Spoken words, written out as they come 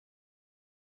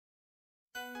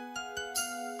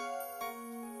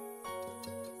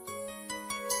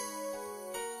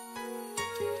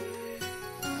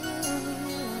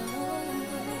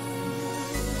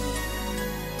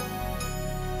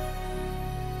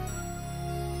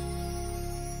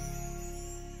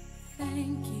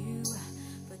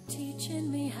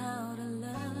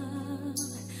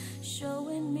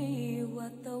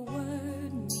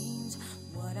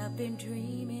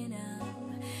dreaming of.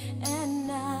 And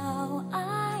now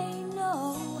I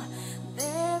know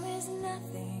there is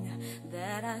nothing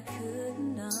that I could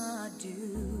not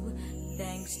do,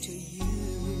 thanks to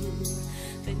you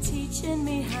for teaching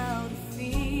me how to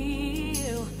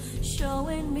feel,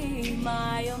 showing me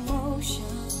my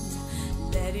emotions,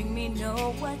 letting me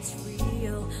know what's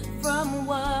real from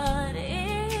what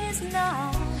is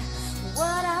not.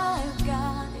 What I've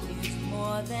got is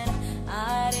more than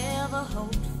I'd ever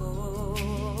hoped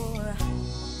for,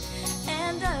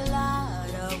 and a lot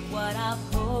of what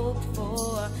I've hoped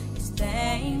for is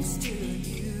thanks to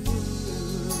you.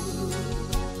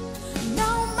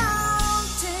 No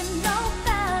mountain, no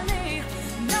valley,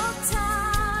 no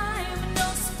time, no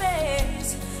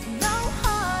space, no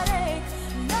heartache,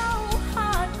 no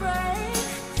heartbreak,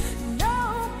 no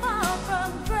far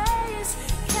from grace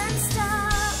can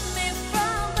stop me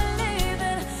from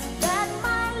believing that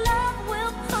my love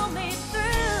will pull me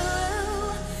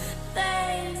through,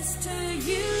 thanks to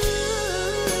you.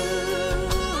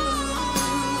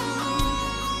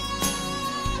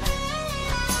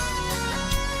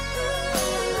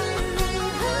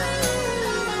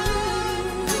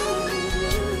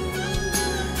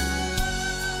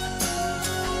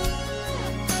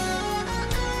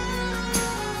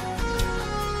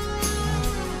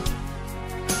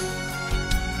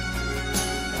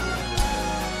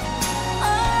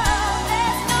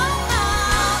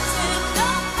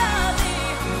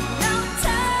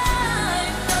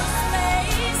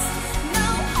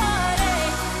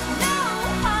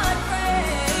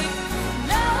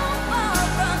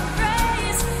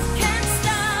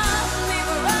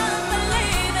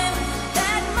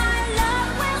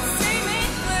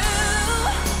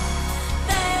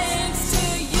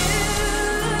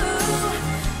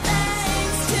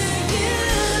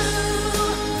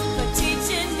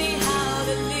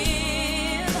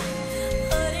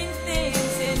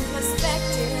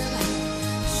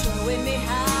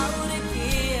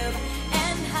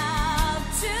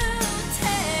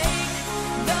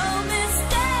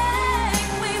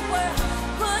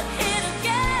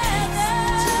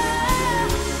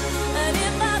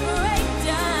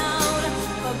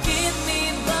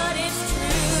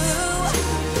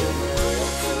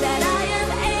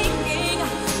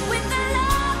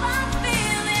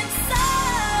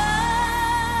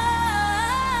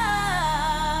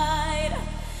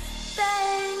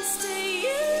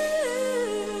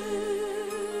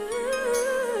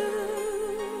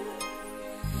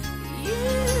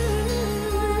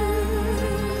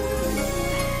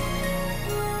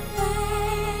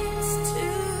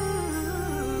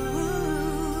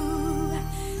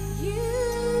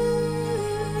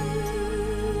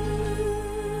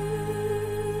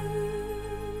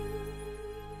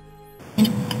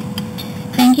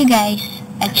 Thank you guys.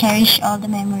 I cherish all the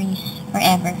memories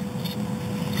forever.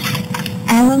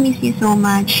 I will miss you so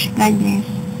much. God bless.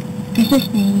 This is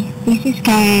me. This is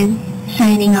Karen,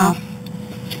 signing off.